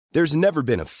There's never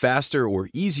been a faster or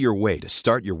easier way to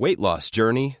start your weight loss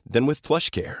journey than with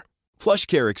PlushCare.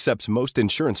 PlushCare accepts most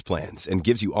insurance plans and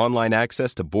gives you online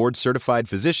access to board-certified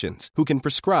physicians who can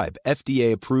prescribe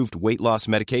FDA-approved weight loss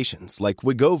medications like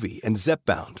Wegovy and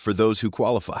Zepbound for those who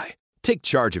qualify. Take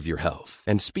charge of your health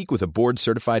and speak with a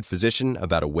board-certified physician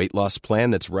about a weight loss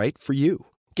plan that's right for you.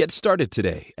 Get started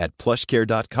today at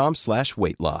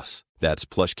plushcare.com/weight-loss. That's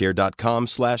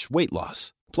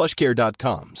plushcare.com/weight-loss.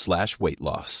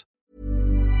 plushcare.com/weight-loss.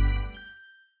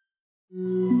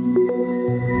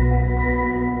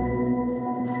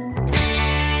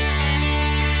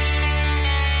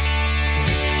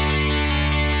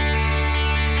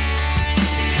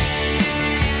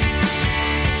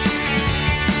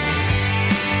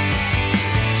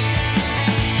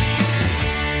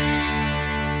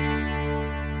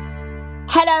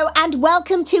 Hello and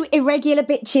welcome to Irregular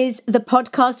Bitches, the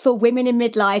podcast for women in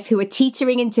midlife who are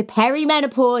teetering into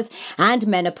perimenopause and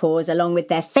menopause along with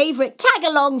their favourite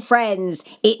tag-along friends,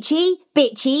 itchy,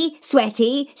 bitchy,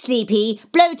 sweaty, sleepy,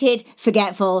 bloated,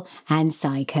 forgetful and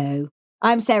psycho.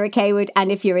 I'm Sarah Kaywood,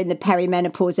 and if you're in the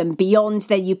perimenopause and beyond,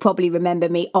 then you probably remember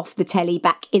me off the telly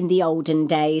back in the olden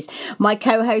days. My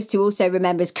co-host, who also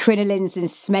remembers crinolines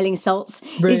and smelling salts,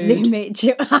 is Lou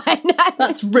Mitchell. I know.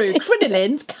 That's rude.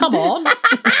 Crinolines, come on. I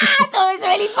thought it was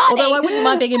really funny. Although I wouldn't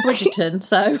mind being in Bridgerton,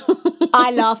 so...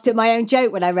 I laughed at my own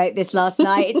joke when I wrote this last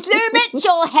night. It's Lou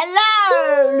Mitchell.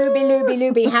 Hello,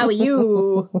 Luby. How are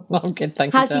you? I'm good,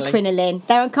 thank you, How's your crinoline?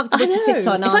 They're uncomfortable to sit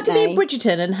on, aren't they? If I could be in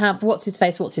Bridgerton and have what's his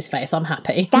face, I'm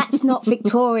happy. That's not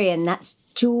Victorian, that's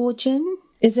Georgian.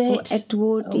 Is it? Or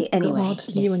Edwardian. Anyway, God,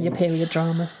 you and your period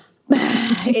dramas.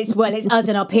 It's us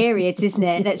and our periods, isn't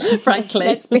it?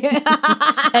 Frankly.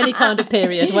 Any kind of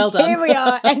period. Well done. Here we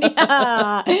are.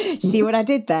 See what I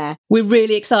did there? We're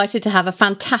really excited to have a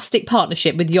fantastic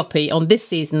partnership with Yoppy on this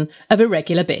season of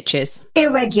Irregular Bitches.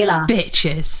 Irregular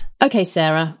Bitches. Okay,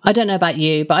 Sarah, I don't know about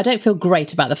you, but I don't feel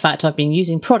great about the fact I've been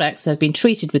using products that have been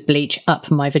treated with bleach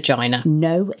up my vagina.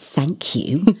 No, thank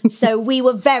you. So we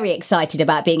were very excited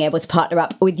about being able to partner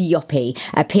up with Yoppy,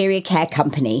 a period care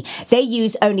company. They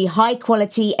use only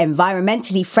high-quality,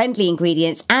 environmentally friendly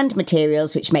ingredients and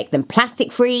materials which make them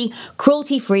plastic-free,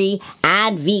 cruelty-free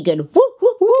and vegan. Woo,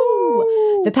 woo,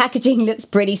 woo! The packaging looks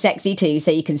pretty sexy too, so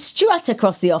you can strut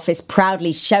across the office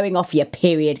proudly showing off your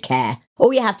period care.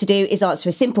 All you have to do is answer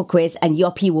a simple quiz and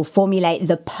Yoppy will formulate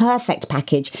the perfect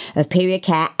package of period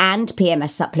care and PMS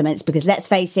supplements because let's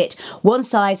face it, one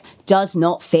size does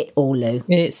not fit all, Lou.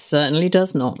 It certainly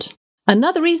does not.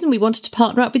 Another reason we wanted to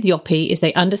partner up with Yoppy is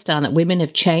they understand that women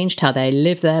have changed how they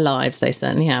live their lives. They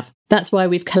certainly have. That's why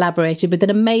we've collaborated with an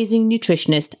amazing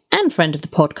nutritionist and friend of the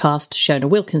podcast, Shona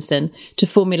Wilkinson, to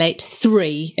formulate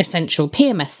 3 essential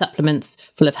PMS supplements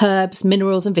full of herbs,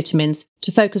 minerals and vitamins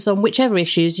to focus on whichever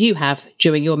issues you have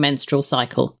during your menstrual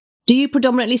cycle. Do you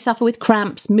predominantly suffer with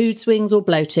cramps, mood swings or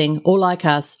bloating, or like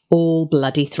us, all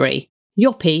bloody 3?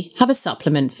 Yoppy have a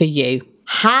supplement for you.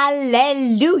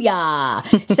 Hallelujah!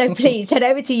 So please head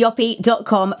over to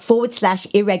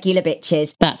yoppy.com/irregular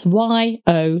bitches. That's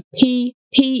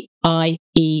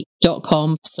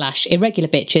yoppie.com/irregular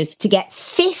bitches to get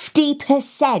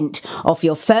 50% off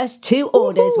your first 2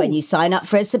 orders when you sign up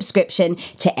for a subscription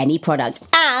to any product.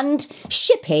 And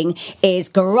shipping is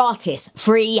gratis,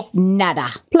 free,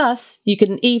 nada. Plus, you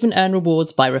can even earn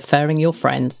rewards by referring your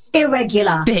friends.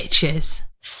 Irregular bitches.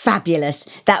 Fabulous.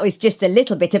 That was just a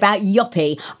little bit about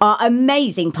Yoppy, our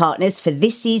amazing partners for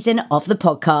this season of the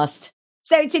podcast.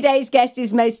 So today's guest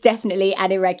is most definitely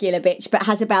an irregular bitch, but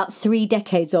has about 3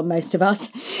 decades on most of us.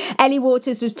 Ellie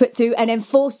Waters was put through an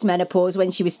enforced menopause when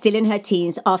she was still in her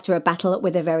teens after a battle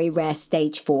with a very rare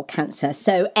stage 4 cancer.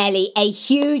 So Ellie, a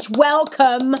huge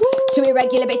welcome to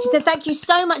Irregular Bitches, and thank you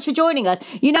so much for joining us.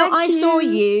 You know, I saw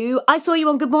you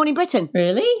on Good Morning Britain.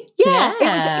 Really? Yeah.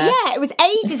 It was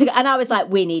ages ago, and I was like,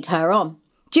 we need her on.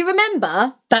 Do you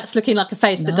remember? That's looking like a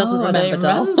face that doesn't remember,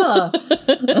 doll. No,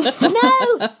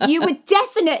 you were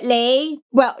definitely.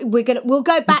 Well, we'll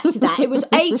go back to that. It was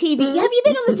ATV. Have you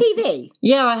been on the TV?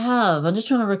 Yeah, I have. I'm just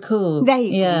trying to recall. There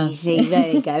you go. It's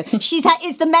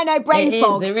the Menno brain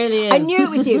fog. It really is. I knew it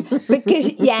was you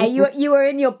because you were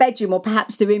in your bedroom or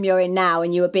perhaps the room you're in now,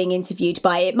 and you were being interviewed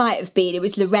by. It might have been. It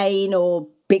was Lorraine or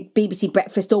BBC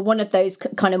Breakfast or one of those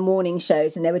kind of morning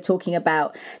shows, and they were talking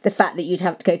about the fact that you'd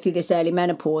have to go through this early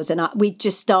menopause, and we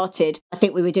just started. I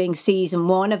think we were doing season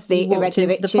 1 of the Irregular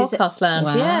Bitches, the podcast lounge.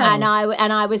 Wow. Yeah, and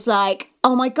I was like,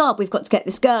 oh my God, we've got to get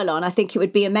this girl on. I think it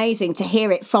would be amazing to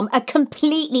hear it from a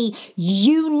completely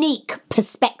unique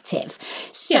perspective.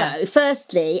 So,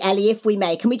 firstly, Ellie, if we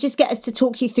may, can we just get us to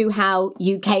talk you through how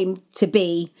you came to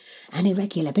be An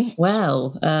irregular bitch.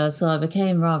 Well, so I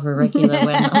became rather irregular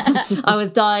when I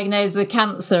was diagnosed with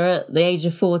cancer at the age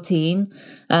of 14.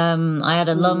 I had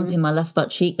a lump in my left butt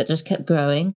cheek that just kept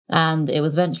growing, and it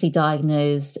was eventually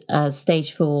diagnosed as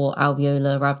stage 4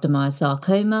 alveolar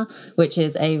rhabdomyosarcoma, which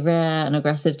is a rare and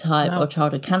aggressive type of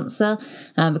childhood cancer.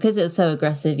 Because it was so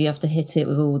aggressive, you have to hit it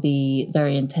with all the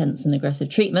very intense and aggressive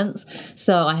treatments.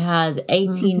 So I had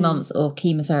 18 months of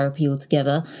chemotherapy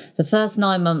altogether. The first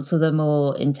 9 months were the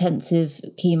more intensive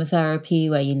chemotherapy,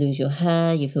 where you lose your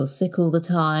hair, you feel sick all the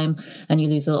time, and you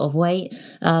lose a lot of weight.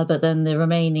 But then the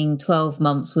remaining 12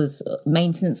 months was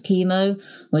maintenance chemo,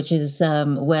 which is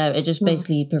where it just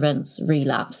basically prevents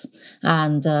relapse.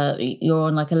 And you're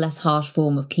on like a less harsh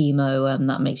form of chemo, and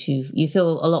that makes you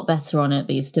feel a lot better on it,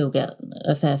 but you still get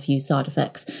a fair few side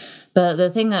effects. But the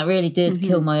thing that really did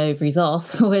kill my ovaries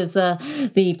off was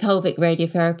the pelvic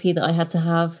radiotherapy that I had to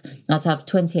have. I had to have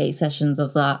 28 sessions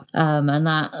of that. And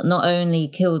that not only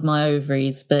killed my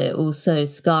ovaries, but it also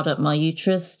scarred up my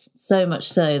uterus, so much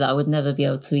so that I would never be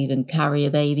able to even carry a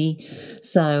baby.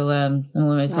 So I'm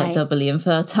almost like doubly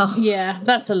infertile. Yeah,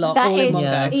 that's a lot. That is,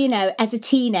 you know, as a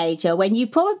teenager, when you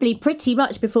probably pretty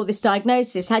much before this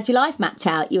diagnosis had your life mapped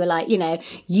out, you were like, you know,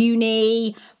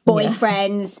 uni,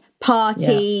 boyfriends,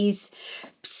 parties,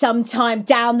 sometime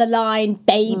down the line,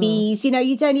 babies, you know,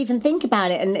 you don't even think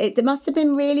about it. And it must have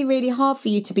been really, really hard for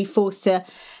you to be forced to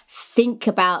think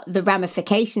about the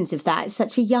ramifications of that at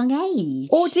such a young age.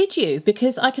 Or did you?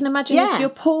 Because I can imagine if you're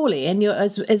poorly and you're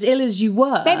as ill as you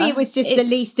were. Maybe it was just the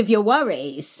least of your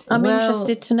worries. I'm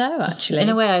interested to know, actually. In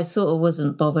a way, I sort of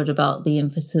wasn't bothered about the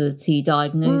infertility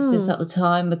diagnosis at the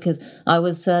time, because I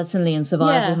was certainly in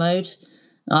survival mode.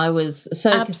 I was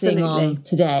focusing on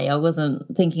today. I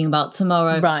wasn't thinking about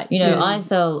tomorrow. Right. You know, I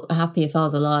felt happy if I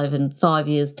was alive in 5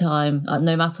 years' time,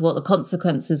 no matter what the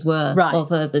consequences were of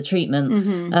the treatment.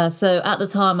 So at the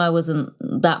time, I wasn't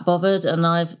that bothered. And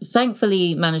I've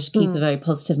thankfully managed to keep a very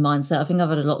positive mindset. I think I've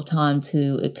had a lot of time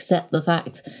to accept the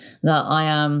fact that I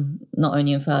am not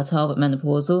only infertile, but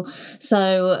menopausal.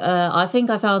 So I think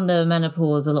I found the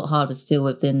menopause a lot harder to deal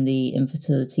with than the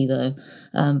infertility, though.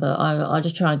 But I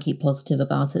just try and keep positive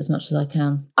about it as much as I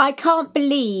can. I can't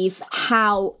believe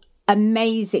how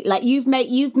amazing, like you've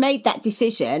made that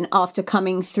decision after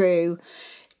coming through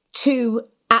two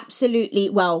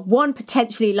absolutely, well, one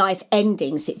potentially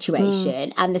life-ending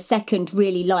situation and the second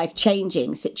really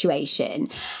life-changing situation.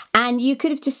 And you could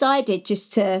have decided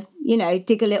just to, you know,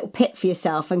 dig a little pit for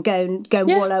yourself and go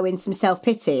wallow in some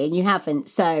self-pity, and you haven't.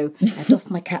 So I doff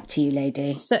my cap to you,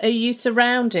 lady. So are you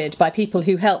surrounded by people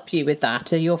who help you with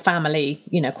that? Are your family,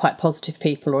 you know, quite positive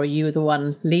people, or are you the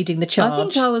one leading the charge? I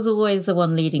think I was always the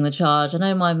one leading the charge. I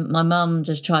know my mum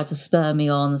just tried to spur me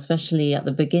on, especially at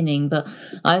the beginning. But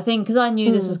I think because I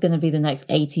knew this was going to be the next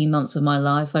 18 months of my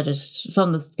life, I just,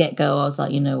 from the get-go, I was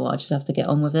like, you know what, I just have to get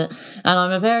on with it. And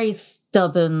I'm a very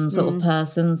stubborn sort of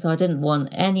person, so I didn't want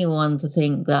anyone to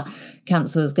think that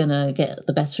cancer was going to get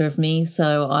the better of me.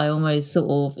 So I almost sort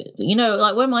of, you know,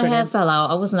 like when my hair fell out,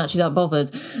 I wasn't actually that bothered,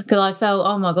 because I felt,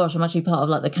 oh my gosh, I'm actually part of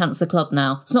like the cancer club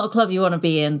now. It's not a club you want to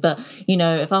be in, but you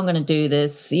know, if I'm going to do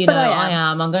this, you know,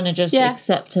 I'm going to just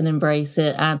accept and embrace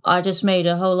it. And I just made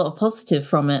a whole lot of positive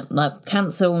from it. Like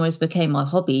cancer almost became my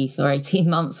hobby for 18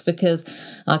 months because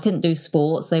I couldn't do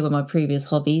sports. They were my previous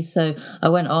hobbies. So I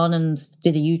went on and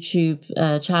did a YouTube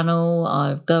channel.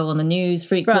 I go on the news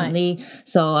frequently.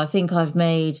 So I think I've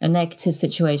made a negative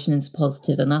situation into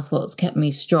positive, and that's what's kept me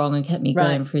strong and kept me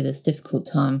going through this difficult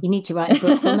time. You need to write a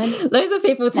book, woman. Loads of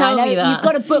people tell me that. You've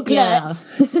got a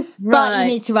booklet, but you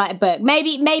need to write a book.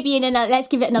 Maybe in another, let's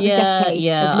give it another decade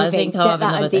of living. I think I'll have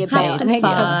another decade. Have some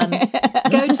fun.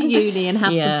 Go to uni and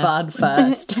have some fun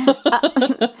first.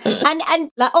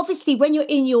 and like obviously when you're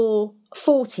in your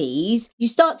 40s, you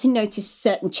start to notice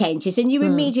certain changes and you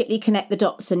immediately connect the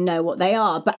dots and know what they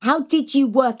are. But how did you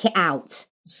work it out?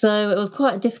 So it was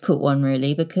quite a difficult one,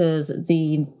 really, because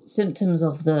the symptoms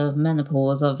of the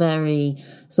menopause are very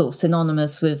sort of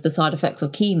synonymous with the side effects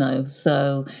of chemo.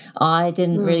 So I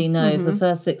didn't really know if the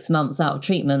first 6 months out of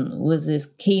treatment was this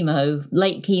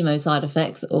late chemo side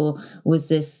effects, or was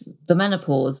this the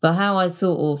menopause. But how I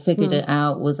sort of figured it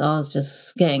out was I was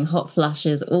just getting hot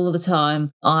flashes all the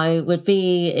time. I would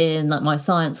be in like my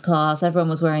science class, everyone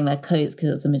was wearing their coats because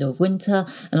it was the middle of winter,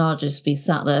 and I'd just be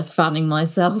sat there fanning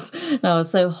myself. And I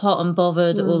was so hot and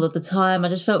bothered all of the time. I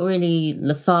just felt really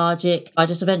lethargic. I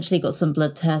just eventually got some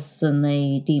blood tests and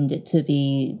they deemed it to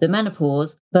be the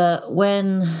menopause. But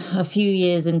when a few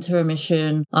years into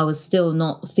remission, I was still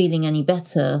not feeling any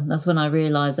better. That's when I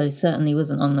realised I certainly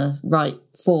wasn't on the right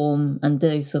form and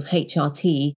dose of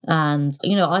HRT. And,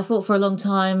 I thought for a long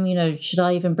time, should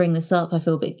I even bring this up? I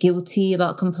feel a bit guilty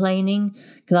about complaining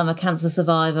because I'm a cancer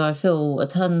survivor. I feel a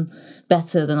ton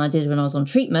better than I did when I was on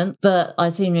treatment. But I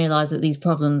soon realised that these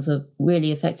problems were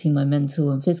really affecting my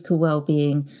mental and physical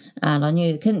well-being. And I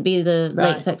knew it couldn't be the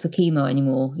late effects of chemo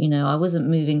anymore. I wasn't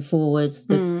moving forwards.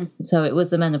 So it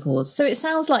was the menopause. So it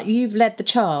sounds like you've led the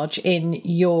charge in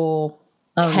your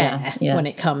care when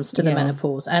it comes to the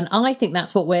menopause. And I think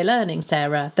that's what we're learning,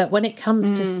 Sarah, that when it comes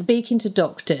to speaking to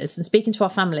doctors and speaking to our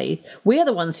family, we are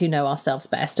the ones who know ourselves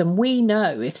best, and we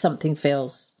know if something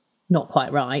feels not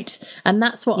quite right. And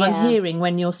that's what I'm hearing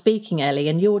when you're speaking, Ellie,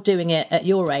 and you're doing it at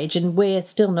your age, and we're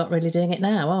still not really doing it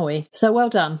now, are we? So well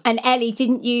done. And Ellie,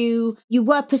 didn't you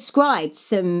were prescribed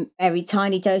some very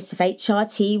tiny dose of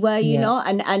HRT, were you not?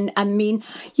 And I mean,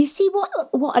 you see what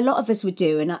a lot of us would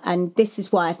do, and this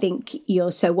is why I think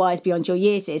you're so wise beyond your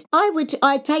years, is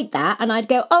I'd take that and I'd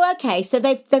go, oh, okay, so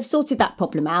they've sorted that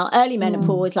problem out. Early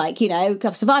menopause, I've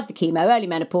survived the chemo, early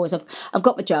menopause, I've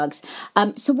got the drugs.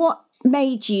 So what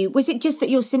made you, was it just that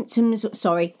your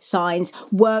signs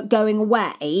weren't going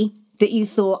away, that you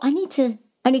thought, I need to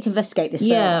investigate this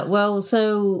further? Well,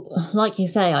 so like you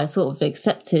say, I sort of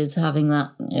accepted having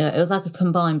that. It was like a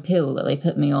combined pill that they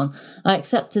put me on. I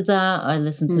accepted that. I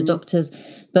listened to the doctors,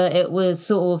 but it was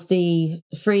sort of the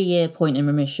 3-year point in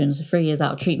remission, so 3 years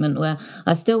out of treatment, where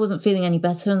I still wasn't feeling any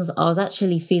better, and I was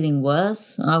actually feeling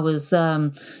worse. I was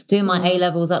doing my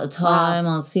A-levels at the time.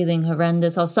 I was feeling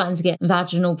horrendous. I was starting to get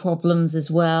vaginal problems as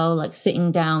well, like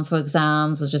sitting down for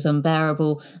exams was just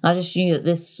unbearable. I just knew that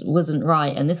this wasn't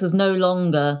right, and this was no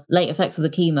longer late effects of the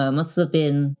chemo. It must have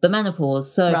been the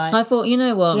menopause. So I thought, you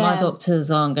know what, my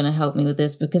doctors aren't going to help me with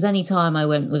this, because any time I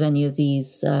went with any of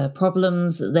these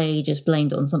problems, they just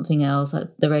blamed it on something else, like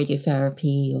the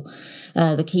radiotherapy or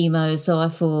the chemo. So I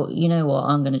thought, you know what,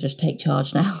 I'm going to just take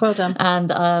charge now. Well done. And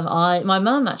my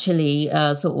mum actually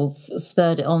sort of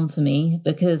spurred it on for me,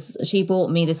 because she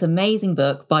bought me this amazing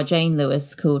book by Jane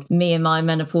Lewis called Me and My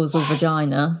Menopausal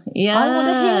Vagina. Yeah, I want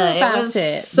to hear about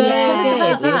it. So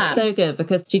good. It was so good,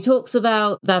 because she talks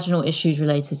about vaginal issues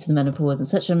related to the menopause in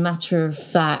such a matter of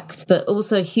fact, but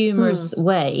also humorous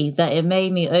way, that it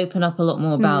made me open up a lot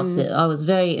more about it. I was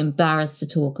very embarrassed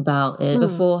to talk about it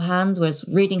beforehand, whereas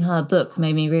reading her book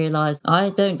made me realise I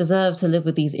don't deserve to live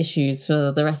with these issues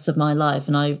for the rest of my life.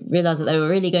 And I realised that they were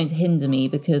really going to hinder me,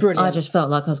 because I just felt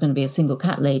like I was going to be a single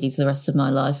cat lady for the rest of my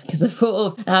life, because the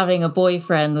thought of having a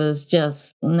boyfriend was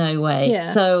just no way.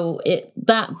 Yeah. So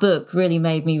that book really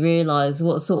made me realise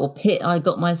what sort of pit I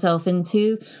got myself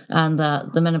into, and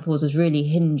that the menopause was really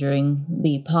hindering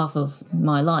the path of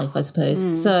my life, I suppose.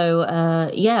 So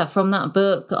from that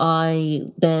book, I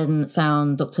then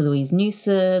found Dr. Louise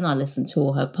Newson. I listened to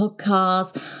all her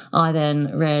podcasts. I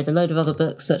then read a load of other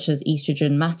books such as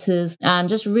Estrogen Matters, and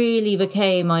just really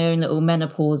became my own little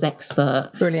menopause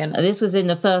expert. Brilliant. This was in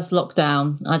the first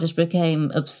lockdown. I just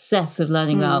became obsessed with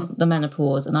learning about the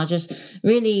menopause, and I just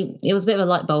really, it was a bit of a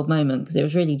light bulb moment, because it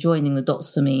was really joining the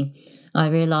dots for me. I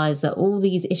realised that all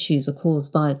these issues were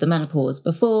caused by the menopause.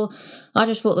 Before, I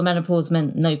just thought the menopause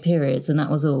meant no periods, and that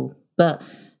was all. But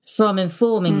from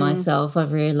informing myself,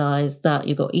 I've realised that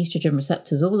you've got estrogen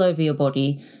receptors all over your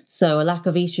body. So a lack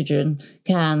of estrogen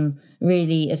can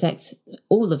really affect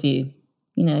all of you.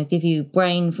 Give you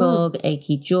brain fog,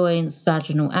 achy joints,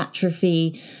 vaginal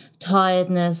atrophy,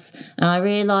 tiredness. And I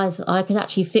realised I could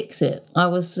actually fix it. I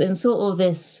was in sort of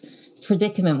this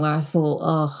predicament where I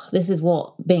thought, this is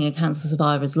what being a cancer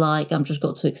survivor is like. I've just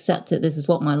got to accept it. This is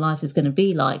what my life is going to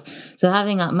be like. So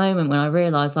having that moment when I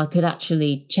realised I could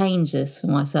actually change this for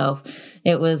myself,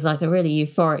 it was like a really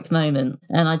euphoric moment.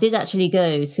 And I did actually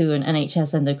go to an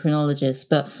NHS endocrinologist,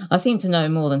 but I seem to know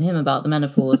more than him about the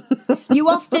menopause. You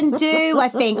often do, I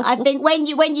think. I think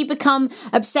when you become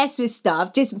obsessed with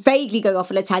stuff, just vaguely going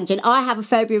off on a tangent, I have a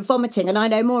phobia of vomiting, and I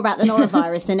know more about the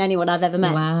norovirus than anyone I've ever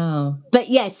met. Wow. But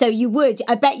yeah, so you would,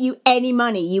 I bet you any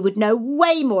money, you would know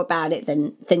way more about it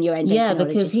than your endocrinologist Yeah,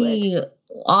 because would.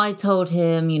 I told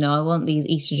him, I want these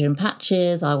estrogen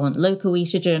patches, I want local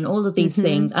estrogen, all of these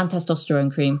things, and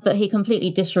testosterone cream. But he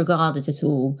completely disregarded it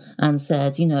all and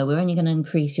said, we're only going to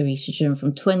increase your estrogen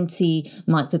from 20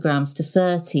 micrograms to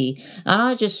 30. And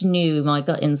I just knew my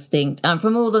gut instinct. And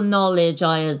from all the knowledge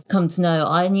I had come to know,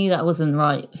 I knew that wasn't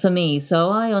right for me. So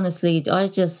I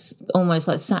just almost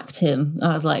like sacked him.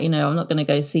 I was like, I'm not going to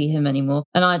go see him anymore.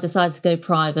 And I decided to go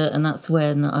private. And that's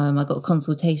when I got a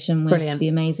consultation with the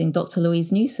amazing Dr. Louise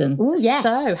Newson. Ooh, yes.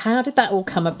 So how did that all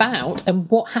come about, and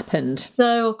what happened?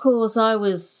 So of course I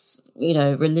was,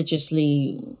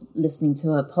 religiously listening to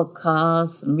her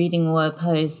podcasts and reading all her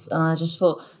posts, and I just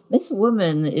thought, this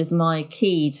woman is my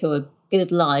key to a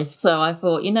good life. So I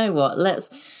thought, you know what,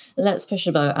 let's push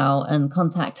a boat out and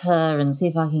contact her and see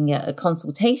if I can get a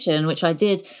consultation, which I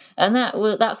did. And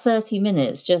that 30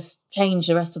 minutes just changed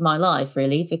the rest of my life,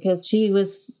 really, because she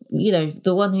was,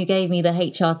 the one who gave me the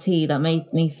HRT that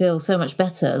made me feel so much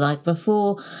better. Like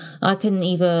before, I couldn't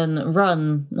even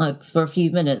run like for a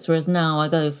few minutes, whereas now I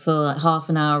go for like half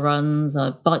an hour runs.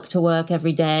 I bike to work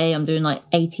every day. I'm doing like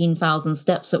 18,000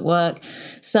 steps at work.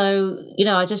 So,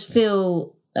 I just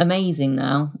feel amazing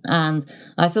now, and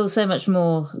I feel so much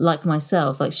more like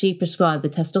myself. Like she prescribed the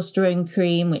testosterone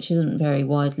cream, which isn't very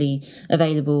widely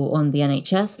available on the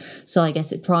NHS, so I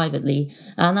get it privately,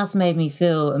 and that's made me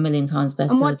feel a million times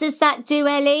better. And what does that do,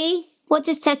 Ellie? What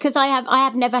does because I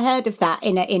have never heard of that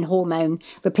in hormone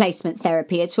replacement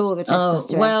therapy at all, the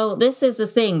testosterone. Oh, well, this is the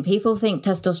thing. People think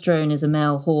testosterone is a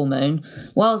male hormone.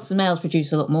 Whilst males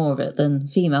produce a lot more of it than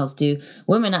females do,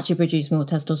 women actually produce more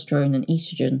testosterone than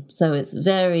estrogen. So it's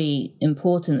very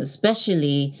important,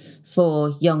 especially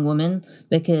for young women,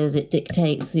 because it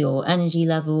dictates your energy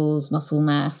levels, muscle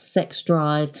mass, sex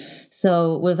drive.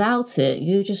 So without it,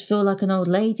 you just feel like an old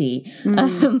lady.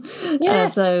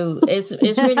 Yes. So it's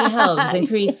really helped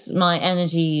increase my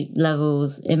energy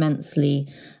levels immensely.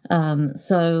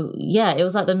 So yeah, it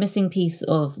was like the missing piece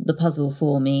of the puzzle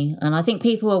for me. And I think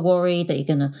people are worried that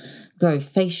you're going to grow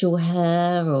facial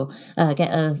hair or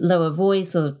get a lower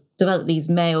voice or develop these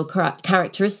male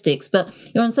characteristics, but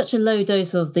you're on such a low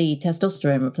dose of the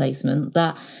testosterone replacement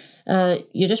that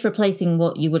you're just replacing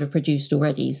what you would have produced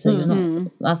already. So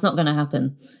that's not going to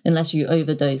happen unless you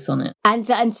overdose on it. And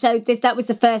so that was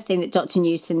the first thing that Dr.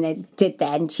 Newson did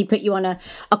then. She put you on a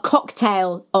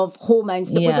cocktail of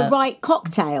hormones that were the right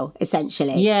cocktail,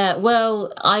 essentially. Yeah,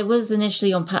 well, I was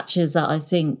initially on patches that I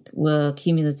think were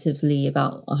cumulatively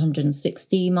about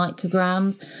 160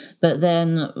 micrograms. But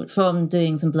then from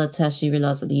doing some blood tests, she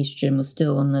realised that the estrogen was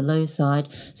still on the low side.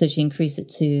 So she increased it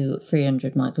to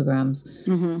 300 micrograms.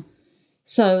 Mm-hmm.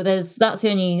 So that's the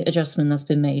only adjustment that's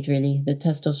been made, really. The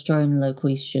testosterone and local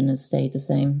estrogen has stayed the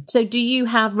same. So do you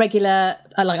have regular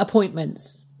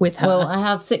appointments with her? Well, I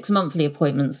have 6 monthly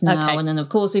appointments now. Okay. And then, of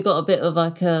course, we've got a bit of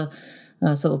like a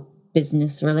sort of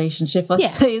business relationship, I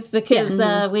suppose,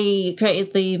 because we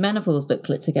created the menopause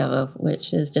booklet together,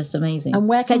 which is just amazing. And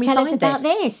where can we tell find us about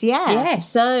this? Yeah. Yes.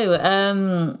 So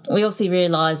we obviously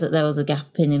realised that there was a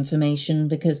gap in information,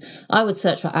 because I would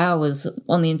search for hours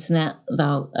on the internet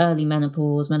about early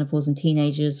menopause in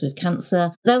teenagers with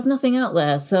cancer. There was nothing out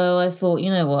there. So I thought, you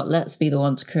know what, let's be the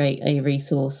one to create a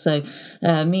resource. So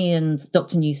me and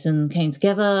Dr. Newson came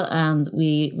together and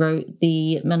we wrote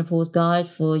the menopause guide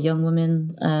for young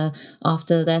women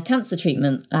after their cancer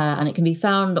treatment, and it can be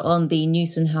found on the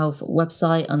Newson Health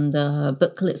website under her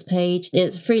booklets page.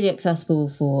 It's freely accessible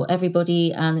for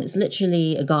everybody, and it's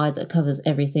literally a guide that covers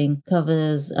everything.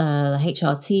 Covers the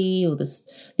HRT, or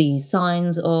the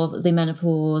signs of the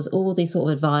menopause, all the sort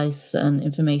of advice and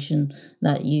information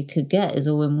that you could get is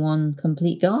all in one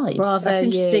complete guide. Bravo, that's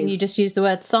interesting. You just use the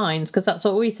word signs, because that's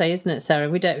what we say, isn't it, Sarah?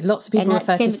 We don't. Lots of people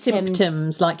refer to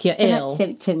symptoms like you're ill,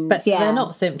 symptoms, but they're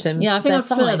not symptoms. Yeah, I think I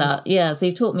prefer that. Yeah, so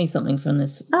you've taught me something from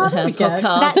this podcast.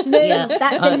 That's new.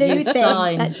 That's a new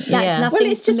thing. That's well,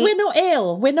 it's just we're not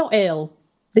ill. We're not ill.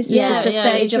 This is just a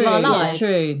stage of our lives.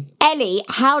 True. Ellie,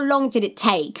 how long did it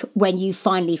take when you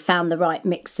finally found the right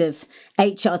mix of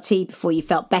HRT before you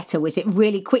felt better? Was it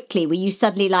really quickly? Were you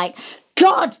suddenly like,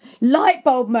 God, light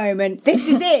bulb moment, this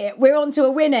is it, we're on to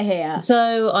a winner here?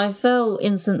 So I felt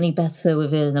instantly better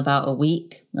within about a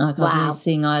week. Like I was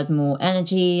noticing I had more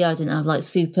energy, I didn't have like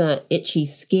super itchy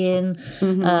skin.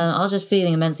 I was just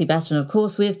feeling immensely better. And of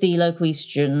course with the local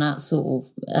estrogen, that sort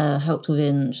of helped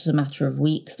within just a matter of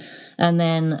weeks. And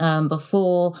then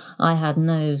before, I had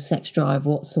no sex drive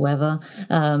whatsoever,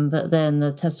 but then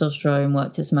the testosterone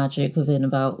worked its magic within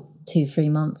about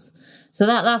 2-3 months. So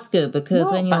that's good,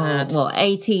 because when you're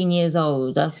 18 years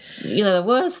old, that's the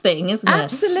worst thing, isn't it?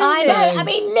 Absolutely. I know. I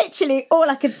mean, literally, all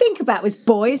I could think about was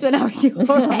boys when I was your age.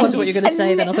 I wonder what you're going to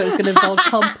say then. I thought it was going to involve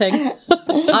pumping.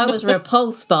 I was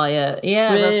repulsed by it.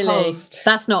 Yeah, really? Repulsed.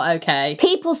 That's not okay.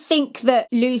 People think that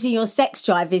losing your sex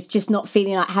drive is just not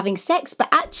feeling like having sex, but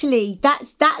actually,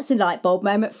 that's a light bulb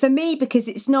moment for me, because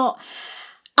it's not.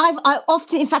 I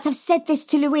often, in fact, I've said this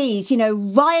to Louise,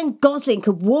 Ryan Gosling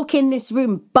could walk in this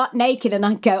room butt naked and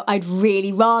I'd go, I'd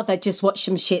really rather just watch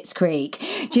some Schitt's Creek.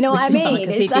 Do you know what I mean?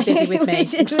 It's like, busy with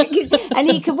me. And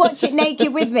he could watch it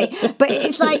naked with me. But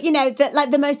it's like, that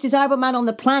like the most desirable man on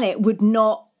the planet would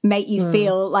not make you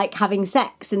feel like having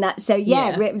sex, and that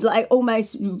like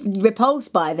almost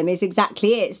repulsed by them is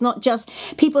exactly it. It's not just,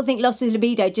 people think loss of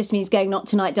libido just means going, not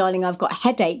tonight darling, I've got a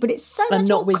headache, but it's so much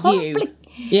not more with you.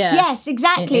 Yeah. Yes,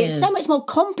 exactly. It It's is. so much more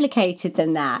complicated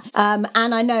than that. And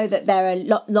I know that there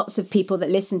are lots of people that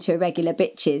listen to Irregular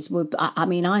Bitches. I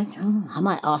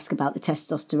might ask about the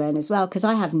testosterone as well, because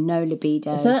I have no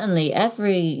libido. Certainly,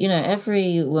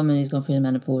 every woman who's gone through the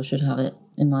menopause should have it,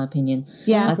 in my opinion.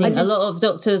 Yeah, I think I a lot of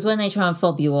doctors, when they try and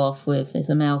fob you off with it's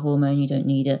a male hormone, you don't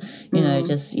need it,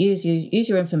 just use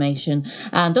your information.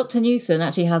 And Dr. Newson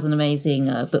actually has an amazing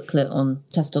booklet on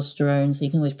testosterone, so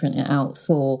you can always print it out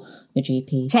for your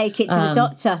GP. Take it to the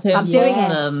doctor. to I'm doing inform it.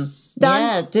 them. Done.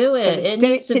 Yeah, do it. It do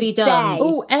needs it to be done. today.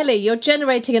 Oh, Ellie, you're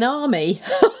generating an army.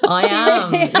 I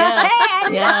am.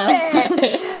 Yeah.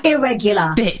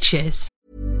 Irregular. Bitches.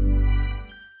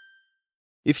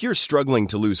 If you're struggling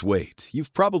to lose weight,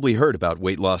 you've probably heard about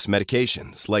weight loss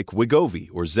medications like Wegovy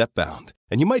or Zepbound,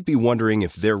 and you might be wondering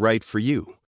if they're right for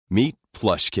you. Meet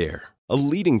PlushCare, a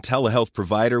leading telehealth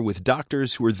provider with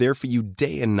doctors who are there for you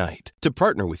day and night to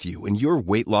partner with you in your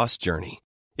weight loss journey.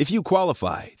 If you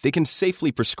qualify, they can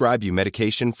safely prescribe you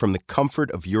medication from the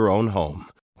comfort of your own home.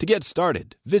 To get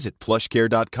started, visit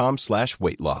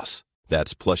plushcare.com/weightloss.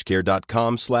 That's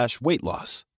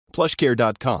plushcare.com/weightloss.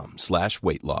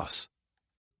 plushcare.com/weightloss.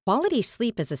 Quality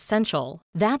sleep is essential.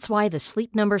 That's why the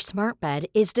Sleep Number Smart Bed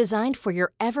is designed for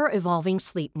your ever-evolving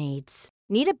sleep needs.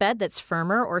 Need a bed that's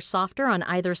firmer or softer on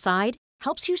either side?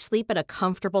 Helps you sleep at a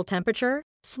comfortable temperature?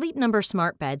 Sleep Number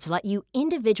Smart Beds let you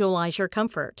individualize your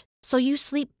comfort, so you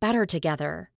sleep better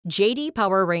together. J.D.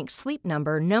 Power ranks Sleep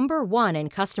Number number 1 in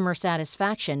customer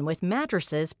satisfaction with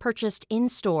mattresses purchased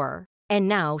in-store. And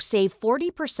now save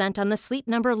 40% on the Sleep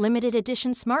Number Limited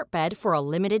Edition Smart Bed for a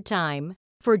limited time.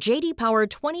 For J.D. Power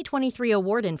 2023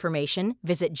 award information,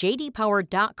 visit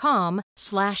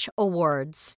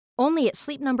jdpower.com/awards. Only at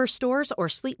Sleep Number stores or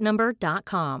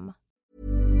sleepnumber.com.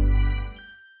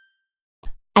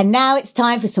 And now it's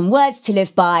time for some words to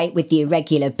live by with the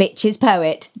Irregular Bitches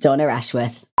poet, Donna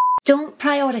Ashworth. Don't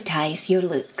prioritise your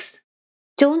looks.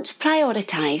 Don't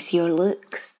prioritise your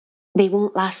looks. They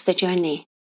won't last the journey.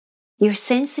 Your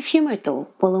sense of humour, though,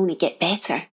 will only get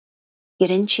better. Your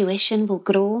intuition will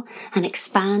grow and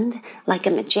expand like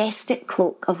a majestic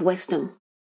cloak of wisdom.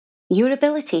 Your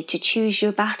ability to choose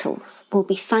your battles will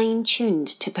be fine-tuned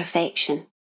to perfection.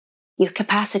 Your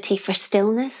capacity for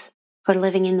stillness, for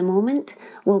living in the moment,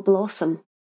 will blossom.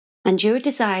 And your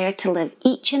desire to live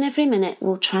each and every minute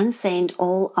will transcend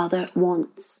all other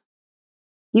wants.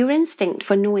 Your instinct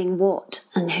for knowing what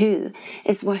and who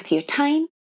is worth your time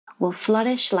will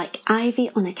flourish like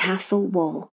ivy on a castle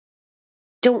wall.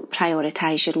 Don't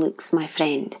prioritise your looks, my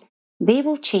friend. They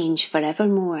will change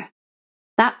forevermore.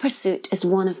 That pursuit is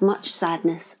one of much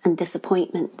sadness and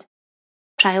disappointment.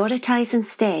 Prioritise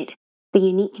instead the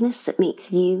uniqueness that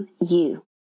makes you, you,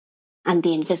 and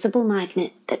the invisible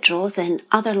magnet that draws in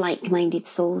other like-minded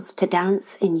souls to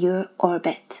dance in your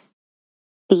orbit.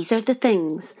 These are the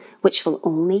things which will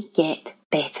only get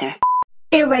better.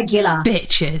 Irregular.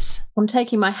 Bitches. I'm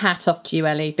taking my hat off to you,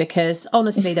 Ellie, because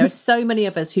honestly, there are so many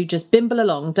of us who just bimble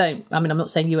along, I'm not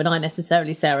saying you and I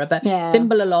necessarily, Sarah, but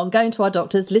bimble along, going to our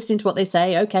doctors, listening to what they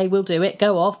say, okay, we'll do it,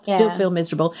 go off, still feel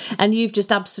miserable. And you've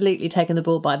just absolutely taken the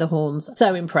bull by the horns.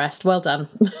 So impressed. Well done.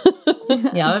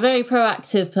 Yeah, I'm a very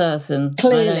proactive person.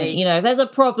 Clearly. If there's a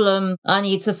problem, I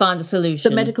need to find a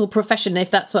solution. The medical profession,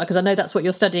 if that's what, because I know that's what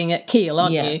you're studying at Keele,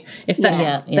 aren't you? If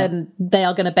that, then they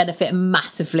are going to benefit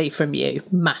massively from you.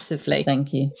 Massively.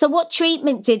 Thank you. So what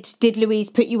treatment did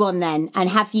Louise put you on then? And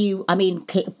have you,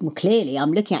 clearly,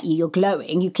 I'm looking at you, you're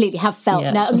glowing. You clearly have felt,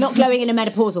 no, not glowing in a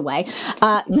menopausal way.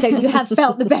 So you have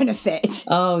felt the benefit.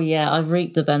 Oh, yeah, I've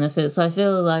reaped the benefits. I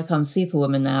feel like I'm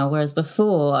Superwoman now, whereas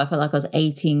before I felt like I was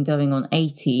 18 going on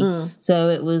 80. So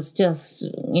it was just,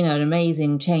 an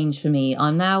amazing change for me.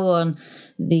 I'm now on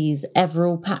these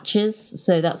Everil patches.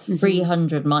 So that's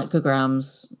 300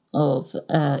 micrograms of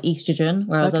estrogen,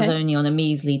 whereas I was only on a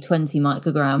measly 20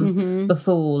 micrograms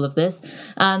before all of this.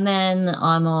 And then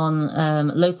I'm on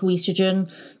local estrogen.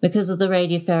 Because of the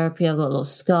radiotherapy, I've got a lot of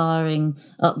scarring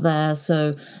up there.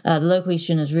 So the local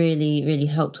estrogen has really, really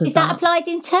helped with that. Is that applied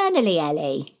internally,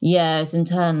 Ellie? Yeah, it's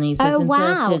internally. So it's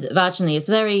inserted vaginally. It's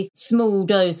a very small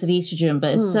dose of estrogen,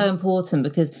 but it's so important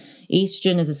because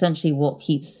estrogen is essentially what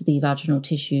keeps the vaginal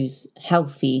tissues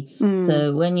healthy.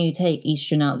 So when you take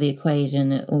estrogen out of the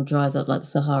equation, it all dries up like the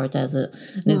Sahara Desert,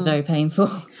 and it's very painful.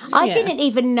 I didn't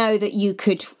even know that you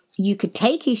could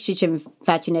take estrogen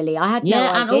vaginally. I had no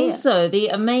idea. And also the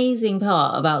amazing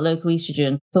part about local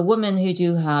estrogen for women who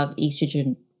do have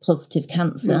estrogen positive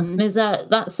cancer is that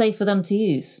that's safe for them to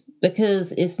use.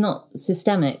 Because it's not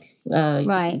systemic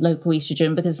local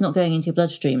estrogen, because it's not going into your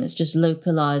bloodstream. It's just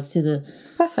localized to the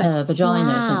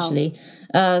vagina, essentially.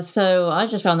 So I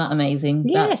just found that amazing.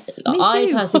 Yes, me too.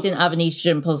 I personally didn't have an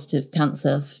estrogen positive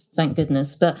cancer, thank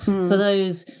goodness. But for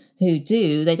those who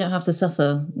do, they don't have to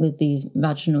suffer with the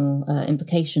vaginal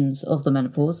implications of the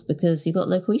menopause because you've got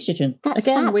local estrogen. That's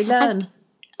Again, fab. we learn.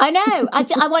 I know.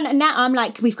 I want now. I'm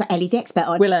like, we've got Ellie the expert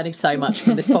on. We're learning so much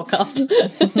from this podcast.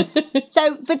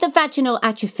 So for the vaginal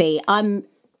atrophy, I'm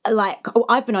like,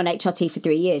 I've been on HRT for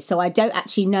 3 years, so I don't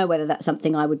actually know whether that's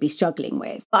something I would be struggling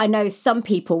with. But I know some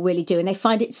people really do, and they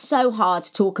find it so hard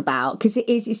to talk about because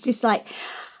it's just like,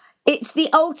 it's the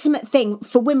ultimate thing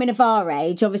for women of our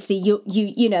age. Obviously,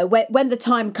 you know, when the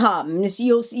time comes,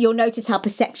 you'll notice how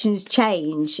perceptions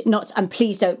change. And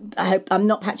please don't. I hope I'm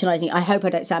not patronising. I hope I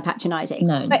don't sound patronising.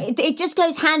 No. But it just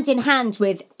goes hand in hand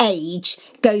with age.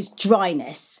 Goes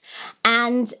dryness,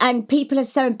 and people are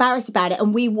so embarrassed about it.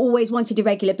 And we always wanted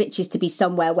Irregular Bitches to be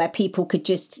somewhere where people could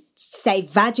just say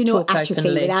vaginal Talk atrophy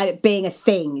openly. without it being a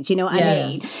thing. Do you know what I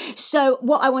mean? So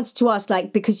what I wanted to ask,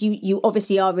 like, because you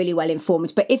obviously are really well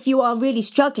informed, but if you are really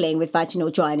struggling with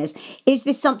vaginal dryness, is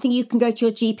this something you can go to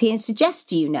your GP and suggest?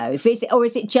 Do you know?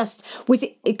 Was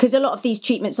it because a lot of these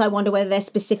treatments, I wonder whether they're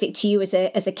specific to you as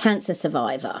a cancer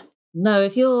survivor. No,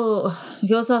 if you're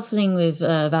suffering with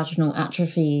vaginal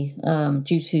atrophy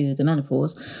due to the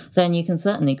menopause, then you can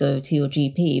certainly go to your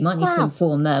GP. You might need to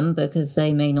inform them because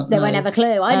they may not know. They won't have a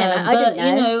clue. I didn't know.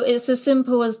 You know, it's as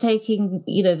simple as taking,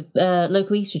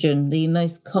 local estrogen, the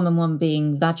most common one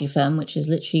being Vagifem, which is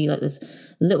literally like this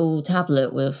little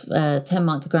tablet with 10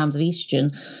 micrograms of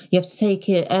estrogen. You have to take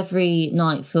it every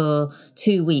night for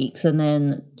 2 weeks and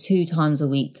then 2 times a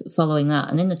week following that.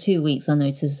 And in the 2 weeks, I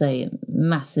noticed a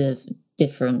massive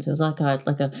difference. It was like I had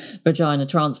like a vagina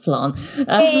transplant.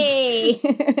 Hey.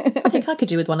 I think I could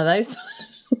do with one of those.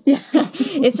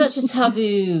 It's such a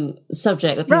taboo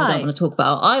subject that people don't want to talk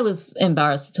about. I was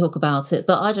embarrassed to talk about it,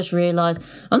 but I just realised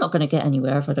I'm not going to get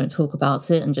anywhere if I don't talk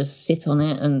about it and just sit on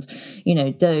it and,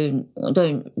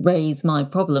 don't raise my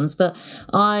problems. But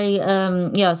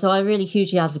so I really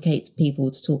hugely advocate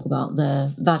people to talk about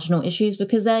their vaginal issues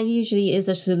because there usually is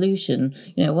a solution.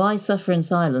 Why suffer in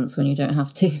silence when you don't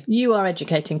have to? You are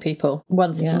educating people,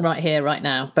 one sitting right here, right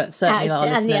now, but certainly our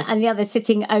listeners. And the other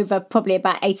sitting over probably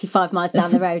about 85 miles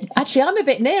down the road. Actually, I'm a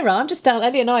bit nearer. I'm just down.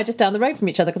 Ellie and I are just down the road from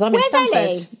each other because I'm Where's in Stamford,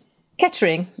 Ellie?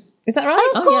 Kettering. Is that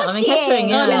right? Of course I'm in she Kettering.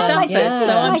 is. Yeah. I'm in Stamford,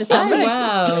 so I'm just down the road.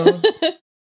 Wow.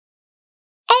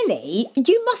 Ellie,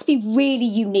 you must be really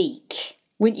unique,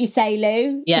 wouldn't you say,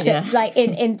 Lou? Yeah. That's like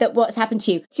in that what's happened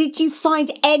to you. Did you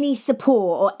find any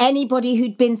support or anybody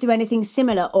who'd been through anything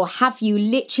similar, or have you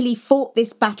literally fought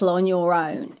this battle on your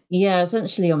own? Yeah,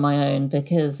 essentially on my own,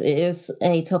 because it is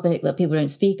a topic that people don't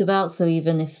speak about. So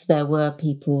even if there were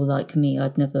people like me,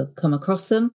 I'd never come across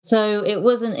them. So it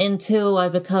wasn't until I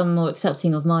become more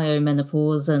accepting of my own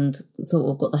menopause and sort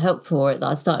of got the help for it that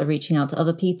I started reaching out to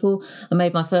other people. I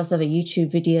made my first ever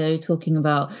YouTube video talking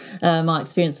about my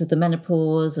experience with the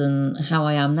menopause and how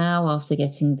I am now after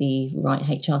getting the right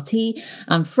HRT.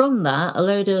 And from that, a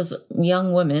load of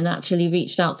young women actually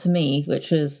reached out to me,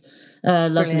 which was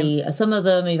lovely. Brilliant. Some of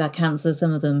them who've had cancer,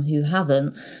 some of them who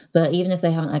haven't. But even if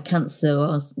they haven't had cancer,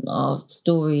 our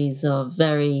stories are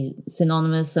very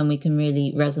synonymous and we can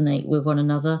really resonate with one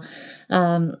another.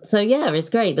 It's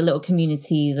great, the little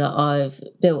community that I've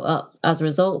built up as a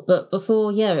result. But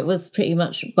before, it was pretty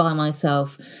much by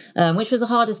myself, which was the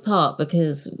hardest part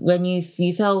because when you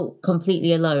felt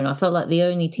completely alone, I felt like the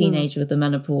only teenager with the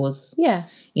menopause. Yeah.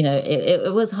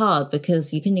 It was hard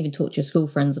because you couldn't even talk to your school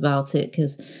friends about it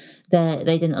because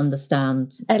they didn't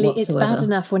understand Ellie, whatsoever. it's bad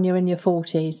enough when you're in your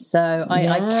 40s, so I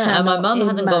cannot and my mum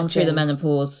hadn't gone through the imagine.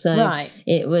 menopause, so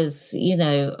it was,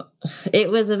 it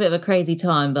was a bit of a crazy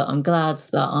time, but I'm glad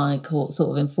that I sort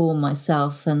of informed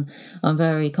myself and I'm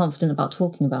very confident about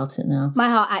talking about it now. My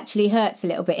heart actually hurts a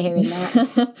little bit hearing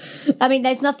that. I mean,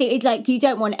 there's nothing, it's like you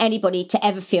don't want anybody to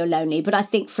ever feel lonely, but I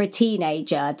think for a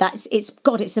teenager, it's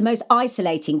the most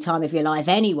isolating time of your life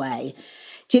anyway.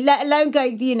 To let alone go,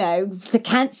 the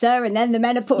cancer and then the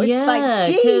menopause. Yeah, like,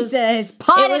 Jesus,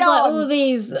 pile it was on. like all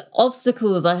these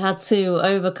obstacles I had to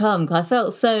overcome. I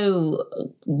felt so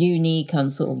unique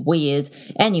and sort of weird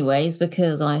anyways,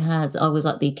 because I was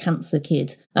like the cancer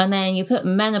kid. And then you put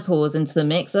menopause into the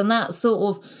mix and that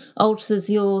sort of alters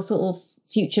your sort of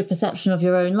future perception of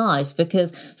your own life,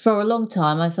 because for a long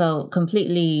time I felt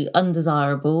completely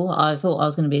undesirable. I thought I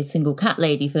was going to be a single cat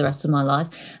lady for the rest of my life,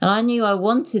 and I knew I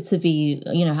wanted to be,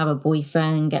 have a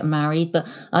boyfriend, get married, but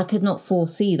I could not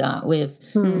foresee that with,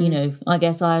 I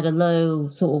guess I had a low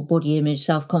sort of body image,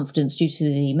 self-confidence due to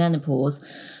the menopause.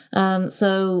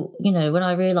 So, when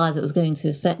I realised it was going to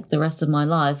affect the rest of my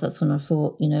life, that's when I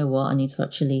thought, you know what, I need to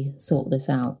actually sort this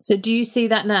out. So do you see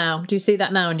that now? Do you see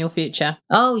that now in your future?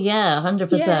 Oh, yeah,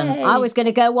 100%. Yay. I was going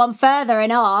to go one further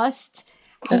and asked,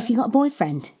 have you got a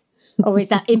boyfriend? Or is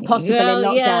that impossible in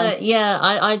lockdown? Yeah,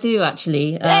 I do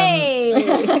actually.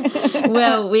 Hey!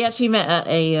 Well, we actually met at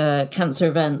a cancer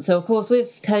event. So, of course,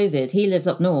 with COVID, he lives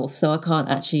up north, so I can't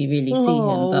actually really see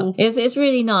him. But it's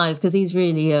really nice because he's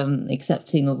really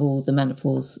accepting of all the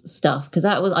menopause stuff. Because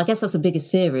I guess that's the biggest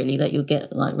fear, really, that you'll get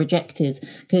rejected.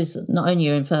 Because not only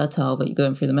you're infertile, but you're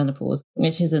going through the menopause,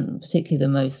 which isn't particularly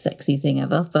the most sexy thing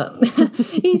ever. But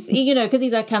he's, because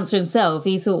he's had cancer himself,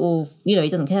 he sort of, he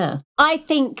doesn't care. I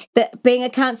think that being a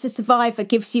cancer survivor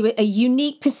gives you a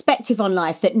unique perspective on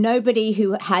life that nobody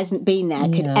who hasn't been there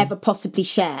could ever possibly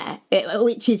share,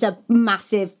 which is a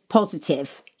massive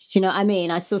positive. Do you know what I mean?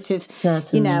 I sort of,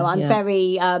 Certainly, I'm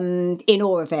very in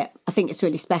awe of it. I think it's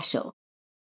really special.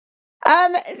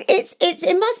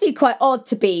 It must be quite odd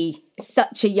to be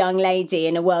such a young lady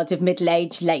in a world of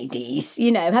middle-aged ladies.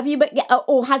 Have you,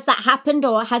 or has that happened,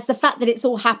 or has the fact that it's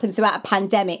all happened throughout a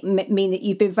pandemic mean that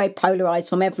you've been very polarised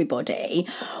from everybody,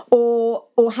 or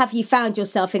have you found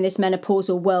yourself in this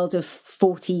menopausal world of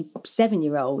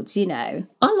 47-year-olds? I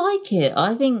like it.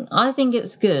 I think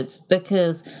it's good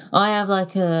because I have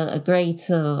a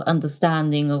greater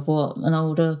understanding of what an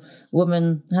older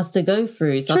woman has to go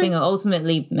through. So I think it'll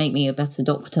ultimately make me a better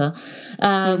doctor.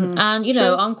 And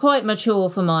I'm quite mature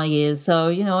for my years, so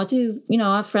I do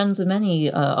I have friends with many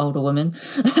older women.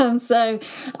 So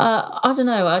I don't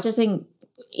know, I just think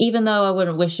even though I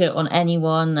wouldn't wish it on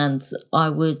anyone, and I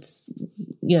would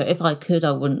if I could,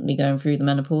 I wouldn't be going through the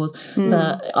menopause,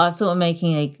 but I'm sort of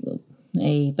making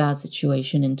a bad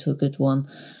situation into a good one.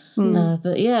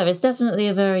 But yeah, it's definitely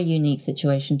a very unique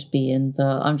situation to be in,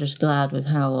 but I'm just glad with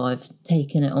how I've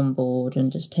taken it on board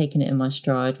and just taken it in my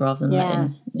stride rather than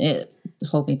letting it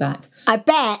hold me back. I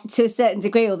bet to a certain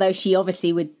degree, although she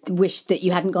obviously would wish that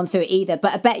you hadn't gone through it either,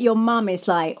 but I bet your mum is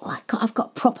like, I've got a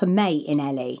proper mate in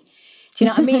Ellie. Do you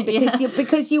know what I mean?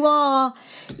 Because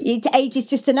age is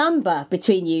just a number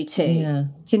between you two. Yeah.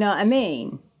 Do you know what I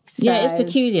mean? So, yeah, it's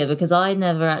peculiar because I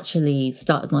never actually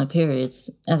started my periods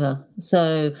ever.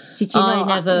 So did you not?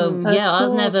 I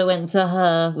never went to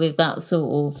her with that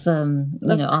sort of,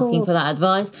 asking for that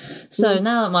advice. So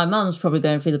now that my mum's probably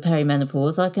going through the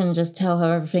perimenopause, I can just tell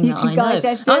her everything that I know.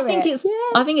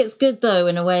 I think it's good though,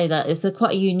 in a way that it's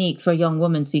quite unique for a young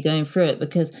woman to be going through it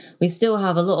because we still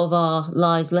have a lot of our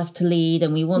lives left to lead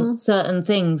and we want certain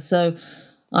things. So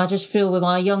I just feel with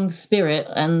my young spirit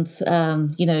and,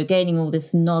 gaining all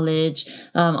this knowledge,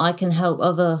 I can help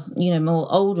other, more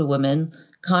older women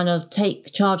kind of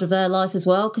take charge of their life as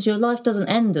well. Because your life doesn't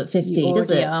end at 50, does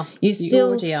it? You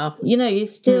already are. You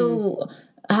still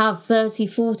have 30,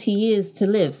 40 years to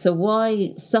live. So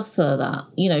why suffer that,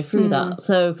 through that?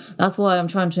 So that's why I'm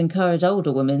trying to encourage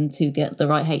older women to get the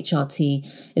right HRT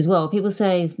as well. People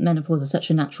say menopause is such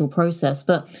a natural process,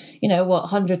 but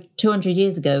 100, 200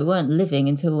 years ago, we weren't living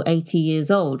until 80 years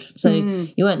old. So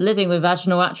you weren't living with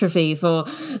vaginal atrophy for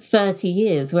 30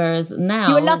 years, whereas now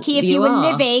you were lucky if you were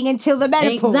living until the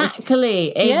menopause.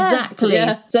 Exactly.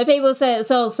 Yeah. So people say it's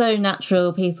all so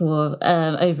natural, people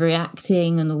are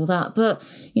overreacting and all that, but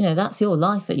that's your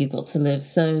life that you've got to live.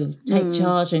 So take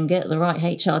charge and get the right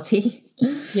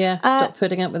HRT. Yeah, stop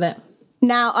putting up with it.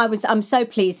 Now, I'm so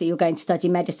pleased that you're going to study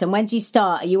medicine. When do you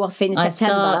start? Are you off in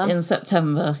September? I start in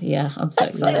September, yeah. I'm so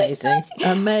excited.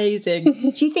 Amazing.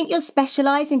 Do you think you'll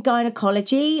specialise in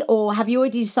gynecology, or have you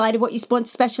already decided what you want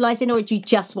to specialise in, or do you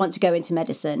just want to go into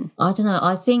medicine? I don't know.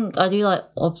 I think I do like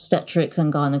obstetrics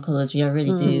and gynecology. I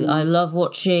really do. I love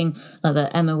watching the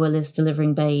Emma Willis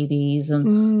delivering babies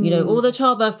and, all the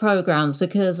childbirth programmes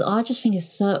because I just think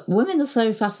women are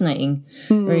so fascinating,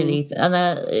 really. And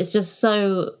it's just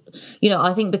so...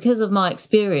 I think because of my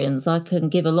experience, I can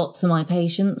give a lot to my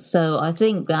patients. So I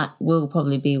think that will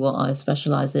probably be what I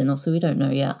specialise in. Also, we don't know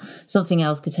yet. Something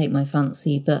else could take my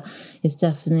fancy, but it's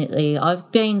definitely,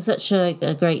 I've gained such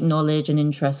a great knowledge and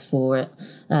interest for it.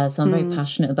 So I'm very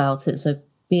passionate about it. So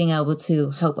being able to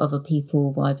help other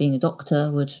people by being a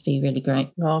doctor would be really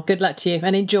great. Well, good luck to you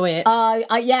and enjoy it. I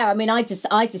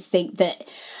just think that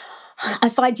I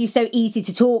find you so easy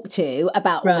to talk to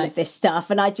about all of this stuff.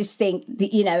 And I just think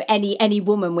that, any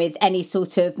woman with any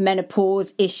sort of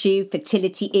menopause issue,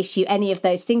 fertility issue, any of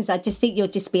those things, I just think you'll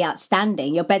just be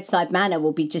outstanding. Your bedside manner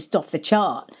will be just off the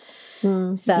chart.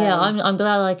 So yeah, I'm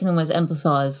glad I can almost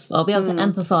empathise. I'll be able to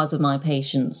empathise with my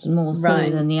patients more so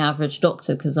than the average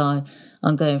doctor because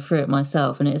I'm going through it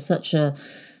myself. And it's such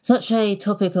a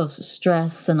topic of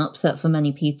stress and upset for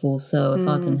many people. So if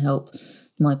I can help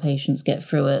my patients get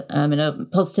through it in a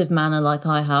positive manner like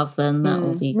I have, then that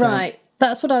will be great. Right.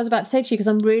 That's what I was about to say to you, because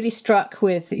I'm really struck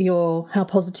with how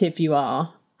positive you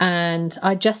are. And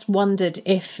I just wondered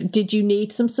did you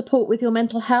need some support with your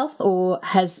mental health, or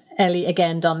has Ellie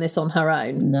again done this on her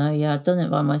own? No, yeah, I've done it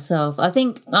by myself. I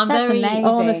think I'm That's very amazing.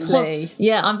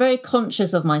 Honestly. I'm very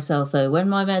conscious of myself though. When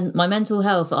my mental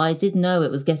health, I did know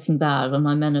it was getting bad when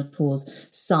my menopause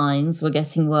signs were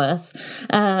getting worse.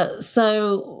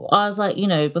 So I was like,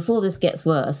 before this gets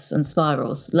worse and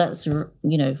spirals, let's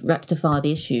rectify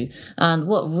the issue. And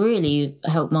what really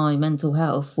helped my mental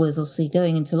health was obviously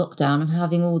going into lockdown and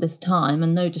having all this time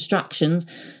and no distractions,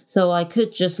 so I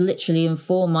could just literally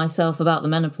inform myself about the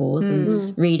menopause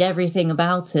and read everything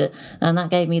about it, and that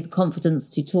gave me the confidence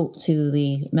to talk to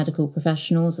the medical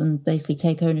professionals and basically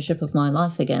take ownership of my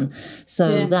life again.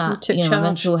 So that my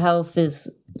mental health is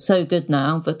so good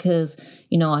now, because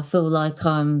I feel like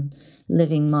I'm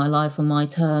living my life on my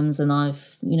terms, and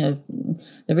I've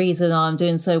the reason I'm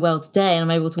doing so well today and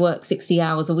I'm able to work 60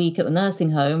 hours a week at the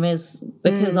nursing home is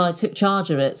because I took charge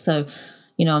of it. So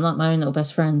I'm like my own little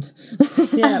best friend.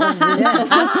 Yeah,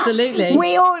 absolutely.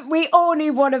 We all need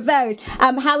one of those.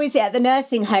 How is it at the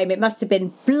nursing home? It must have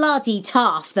been bloody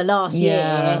tough the last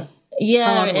year.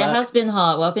 Yeah, it has been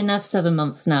hard. Well, I've been there for 7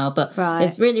 months now, but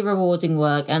it's really rewarding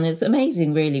work, and it's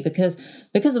amazing, really, because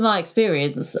of my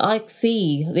experience, I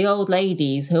see the old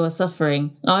ladies who are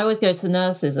suffering. I always go to the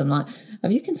nurses. I'm like,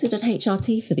 have you considered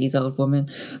HRT for these old women?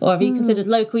 Or have you considered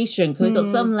low estrogen? Because we've got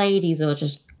some ladies who are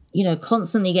just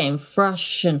constantly getting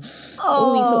thrush and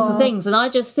all these sorts of things. And I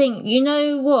just think, you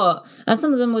know what? And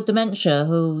some of them with dementia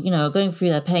who, are going through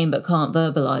their pain but can't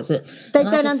verbalise it. They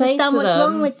don't understand what's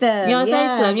wrong with them. I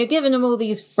say to them, you're giving them all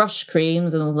these thrush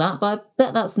creams and all that, but I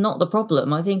bet that's not the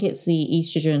problem. I think it's the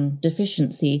estrogen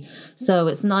deficiency. So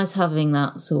it's nice having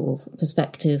that sort of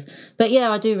perspective. But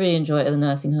yeah, I do really enjoy it at the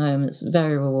nursing home. It's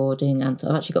very rewarding, and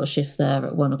I've actually got a shift there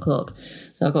at 1:00.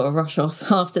 So I've got to rush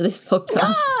off after this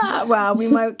podcast. Well, we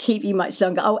won't keep you much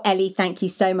longer. Oh, Ellie, thank you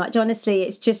so much. Honestly,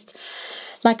 it's just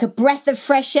like a breath of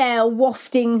fresh air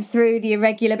wafting through the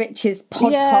Irregular Bitches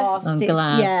podcast. Yeah, I'm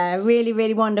glad. Yeah, really,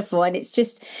 really wonderful. And it's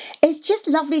just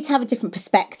lovely to have a different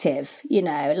perspective,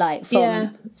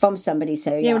 from somebody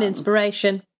so young. You're an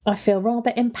inspiration. I feel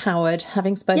rather empowered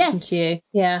having spoken to you.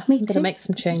 Yeah, I'm going to make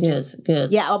some changes.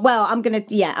 Good. Yeah, well, I'm going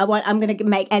to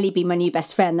make Ellie be my new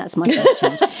best friend. That's my first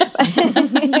change.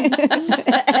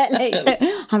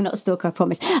 I'm not a stalker, I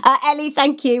promise. Ellie,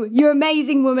 thank you. You're an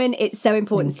amazing woman. It's so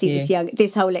important to see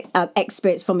this whole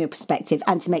experience from your perspective,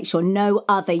 and to make sure no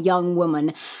other young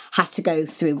woman has to go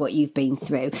through what you've been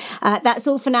through. That's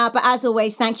all for now. But as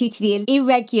always, thank you to the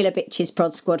Irregular Bitches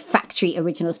Prod Squad, Factory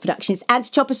Originals Productions, and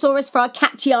to Choppersaurus for our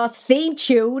catchy ass theme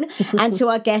tune, and to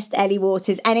our guest Ellie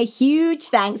Waters. And a huge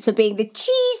thanks for being the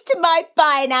cheese to my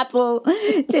pineapple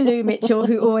to Lou Mitchell,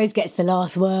 who always gets the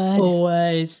last word.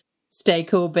 Always. Stay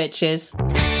cool, bitches.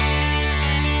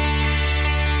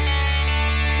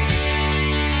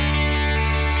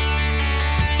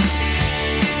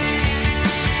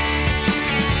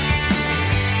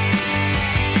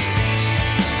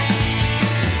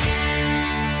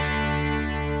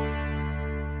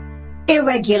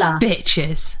 Irregular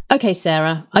Bitches. Okay,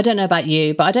 Sarah, I don't know about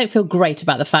you, but I don't feel great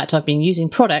about the fact I've been using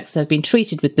products that have been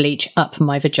treated with bleach up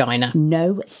my vagina.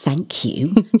 No, thank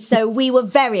you. So we were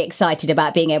very excited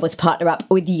about being able to partner up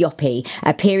with Yoppy,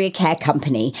 a period care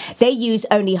company. They use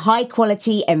only high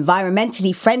quality,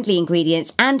 environmentally friendly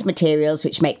ingredients and materials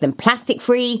which make them plastic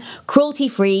free, cruelty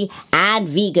free and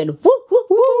vegan. Woo, woo,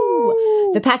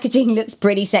 woo. The packaging looks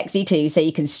pretty sexy too, so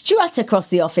you can strut across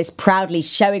the office proudly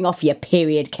showing off your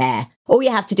period care. All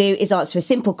you have to do is answer a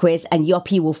simple quiz and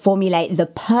Yoppy will formulate the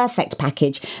perfect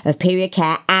package of period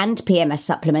care and PMS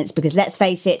supplements, because let's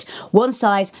face it, one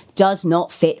size does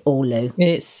not fit all, Lou.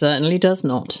 It certainly does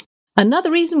not.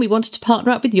 Another reason we wanted to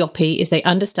partner up with Yoppy is they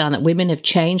understand that women have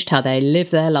changed how they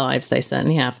live their lives. They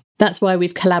certainly have. That's why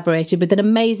we've collaborated with an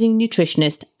amazing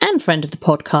nutritionist and friend of the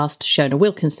podcast, Shona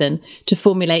Wilkinson, to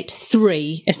formulate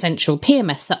 3 essential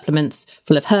PMS supplements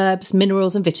full of herbs,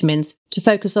 minerals and vitamins to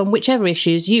focus on whichever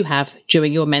issues you have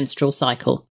during your menstrual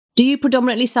cycle. Do you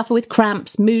predominantly suffer with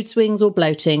cramps, mood swings or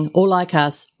bloating, or like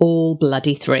us, all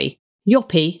bloody 3?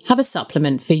 Yoppy have a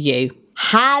supplement for you.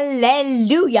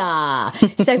 Hallelujah!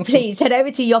 So please head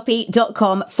over to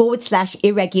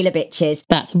yoppy.com/irregular bitches.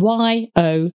 That's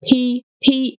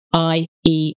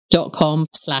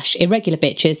yoppie.com/irregular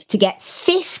bitches to get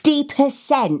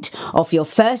 50% off your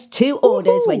first 2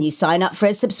 orders when you sign up for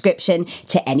a subscription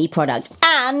to any product.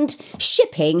 And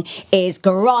shipping is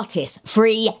gratis,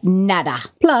 free, nada.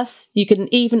 Plus, you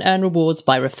can even earn rewards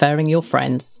by referring your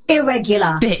friends.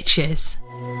 Irregular bitches.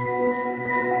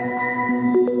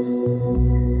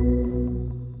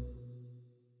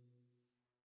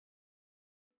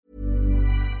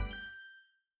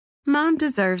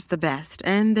 deserves the best,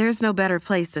 and there's no better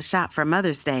place to shop for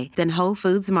Mother's Day than Whole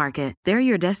Foods Market. They're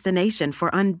your destination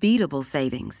for unbeatable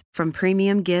savings, from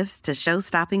premium gifts to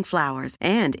show-stopping flowers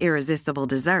and irresistible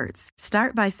desserts.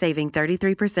 Start by saving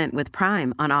 33% with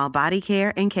Prime on all body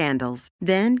care and candles.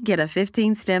 Then get a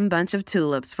 15-stem bunch of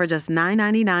tulips for just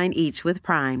 $9.99 each with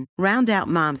Prime. Round out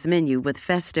Mom's menu with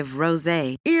festive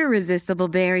rosé, irresistible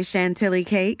berry chantilly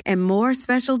cake, and more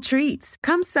special treats.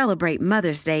 Come celebrate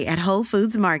Mother's Day at Whole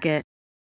Foods Market.